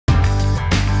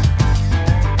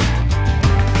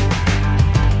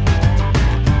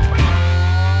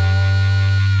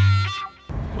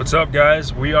What's up,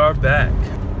 guys? We are back.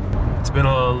 It's been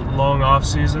a long off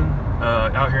season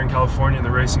out here in California, and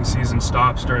the racing season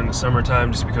stops during the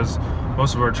summertime just because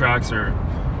most of our tracks are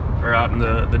out in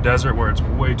the desert where it's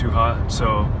way too hot.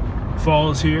 So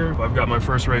fall is here. I've got my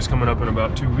first race coming up in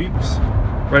about 2 weeks.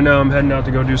 Right now I'm heading out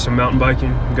to go do some mountain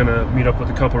biking. I'm gonna meet up with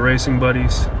a couple racing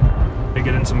buddies to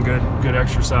get in some good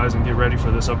exercise and get ready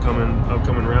for this upcoming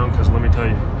round, because let me tell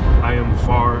you, I am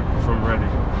far from ready.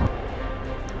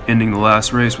 Ending the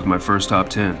last race with my first top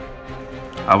 10.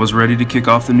 I was ready to kick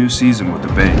off the new season with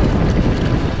a bang.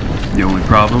 The only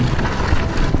problem?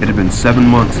 It had been 7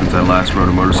 months since I last rode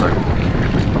a motorcycle.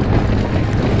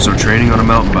 So training on a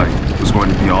mountain bike was going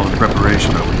to be all the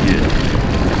preparation I would get.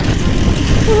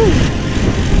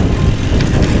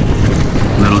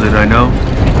 Little did I know,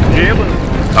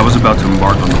 I was about to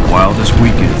embark on the wildest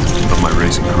weekend of my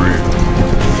racing career.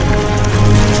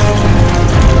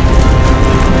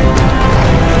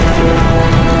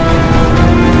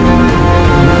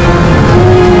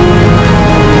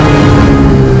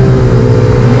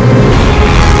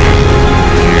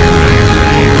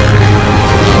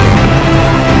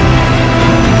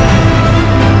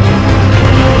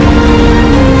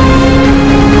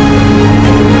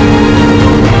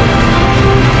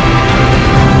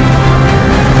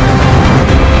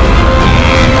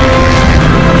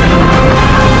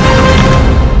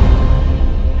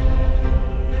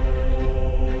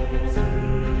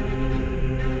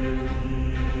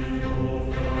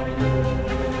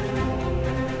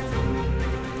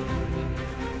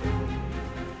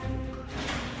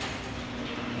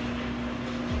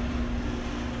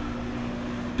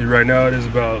 Right now it is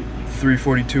about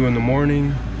 3:42 in the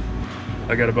morning.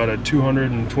 I got about a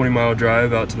 220-mile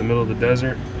drive out to the middle of the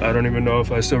desert. I don't even know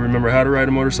if I still remember how to ride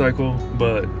a motorcycle,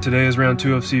 but today is round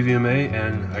 2 of CVMA,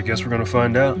 and I guess we're gonna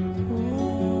find out.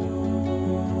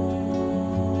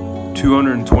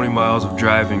 220 miles of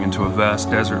driving into a vast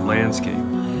desert landscape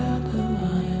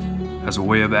has a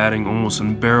way of adding almost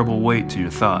unbearable weight to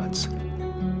your thoughts.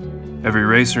 Every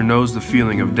racer knows the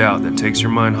feeling of doubt that takes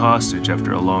your mind hostage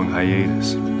after a long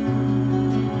hiatus.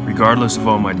 Regardless of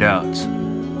all my doubts,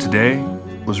 today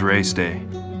was race day.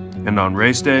 And on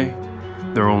race day,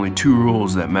 there are only 2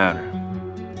 rules that matter.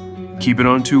 Keep it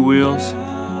on 2 wheels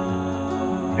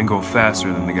and go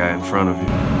faster than the guy in front of you.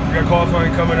 We got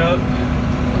qualifying coming up.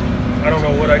 I don't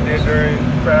know what I did during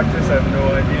practice, I have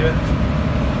no idea.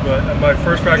 But my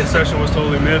first practice session was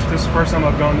totally miffed. This is the first time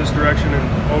I've gone this direction in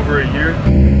over a year.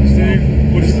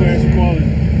 Steve, what's your plans for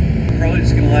quality? Probably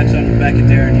just gonna latch on to the back of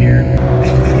Darren here.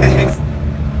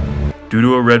 Due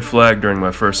to a red flag during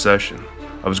my first session,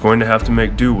 I was going to have to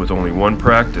make do with only 1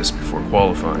 practice before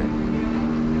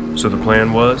qualifying. So the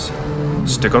plan was,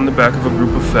 stick on the back of a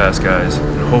group of fast guys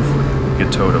and hopefully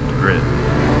get towed up the grid.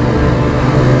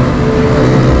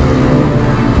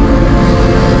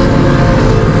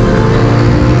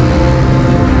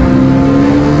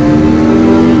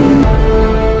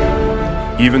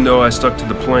 Even though I stuck to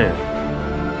the plan,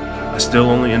 I still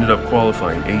only ended up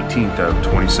qualifying 18th out of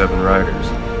 27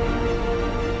 riders.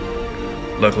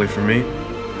 Luckily for me,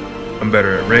 I'm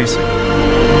better at racing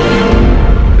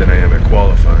than I am at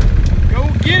qualifying. Go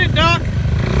get it, Doc!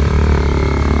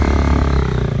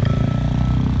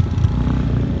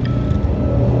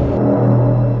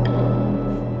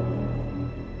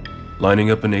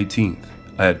 Lining up in 18th,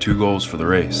 I had 2 goals for the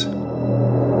race.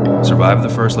 Survive the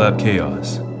first lap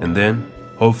chaos, and then,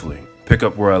 hopefully, pick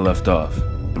up where I left off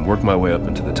and work my way up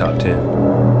into the top 10.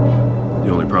 The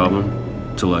only problem?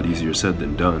 It's a lot easier said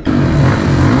than done.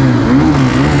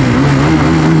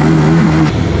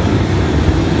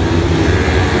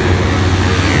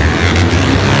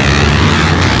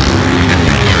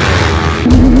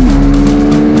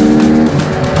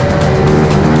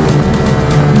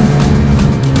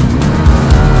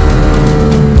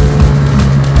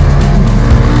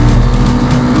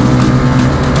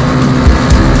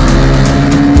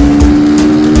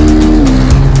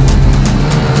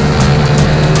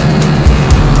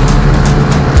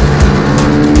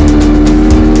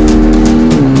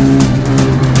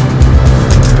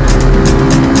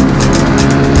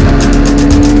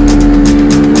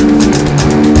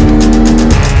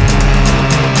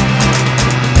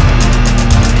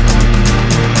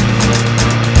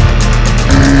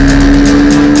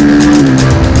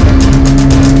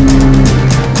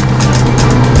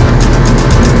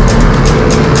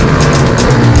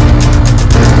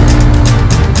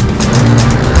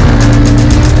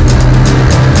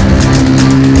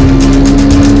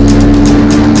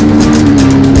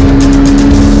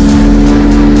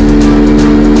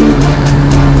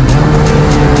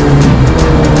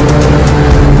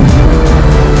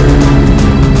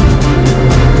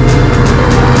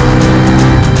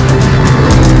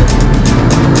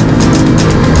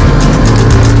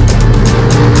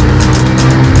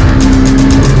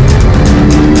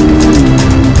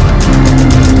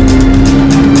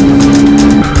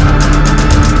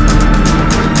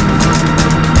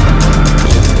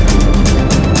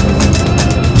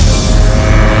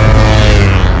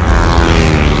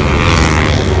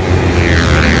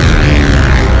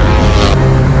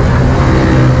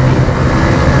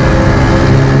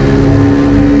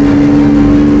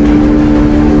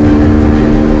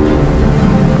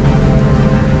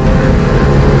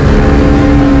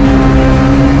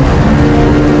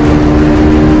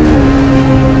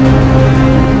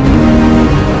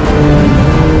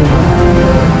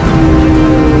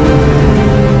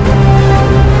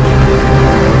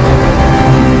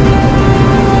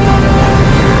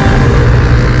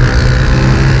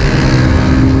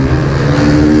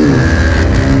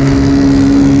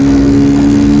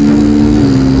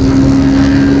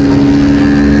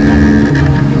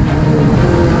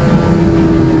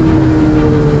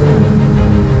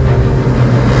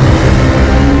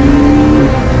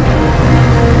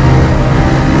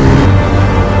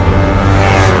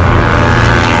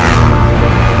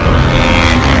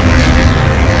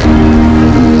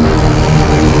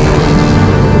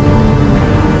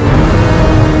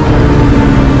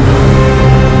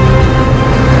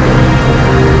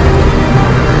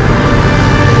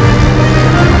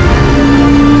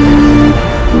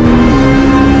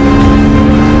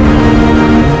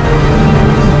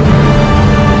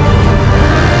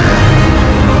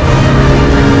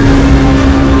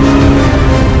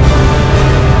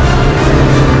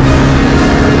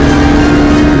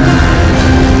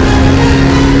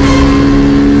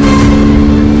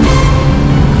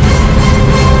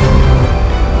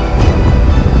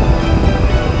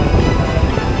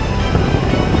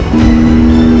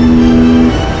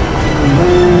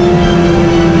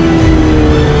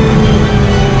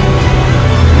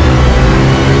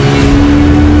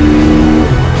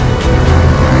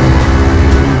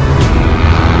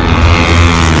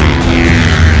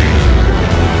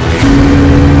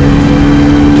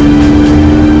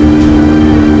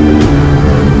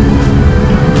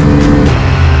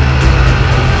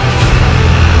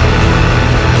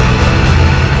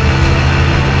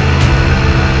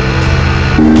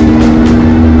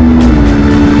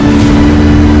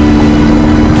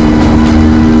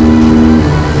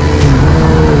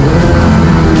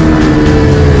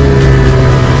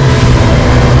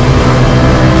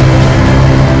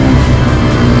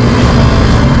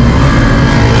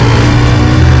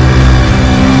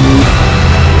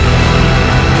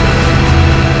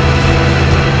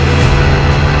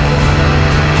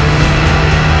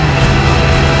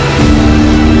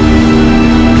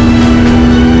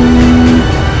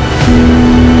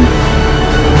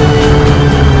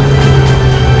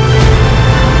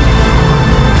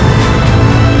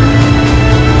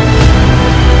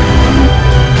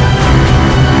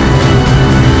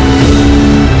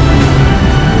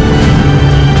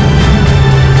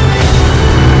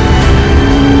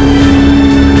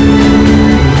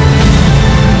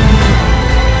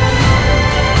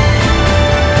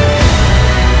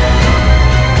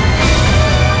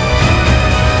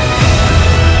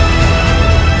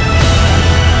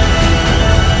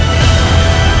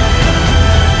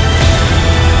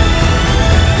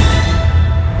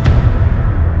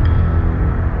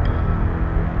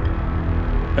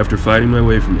 After fighting my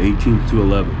way from 18th to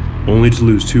 11th, only to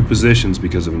lose 2 positions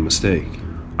because of a mistake,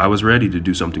 I was ready to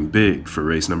do something big for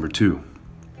race number 2.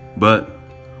 But,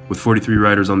 with 43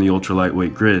 riders on the ultra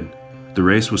lightweight grid, the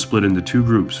race was split into 2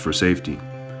 groups for safety,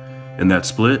 and that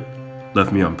split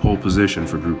left me on pole position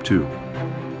for Group 2.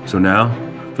 So now,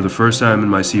 for the first time in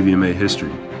my CVMA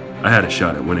history, I had a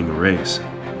shot at winning a race.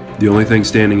 The only thing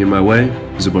standing in my way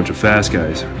is a bunch of fast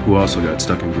guys who also got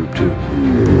stuck in Group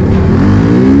 2.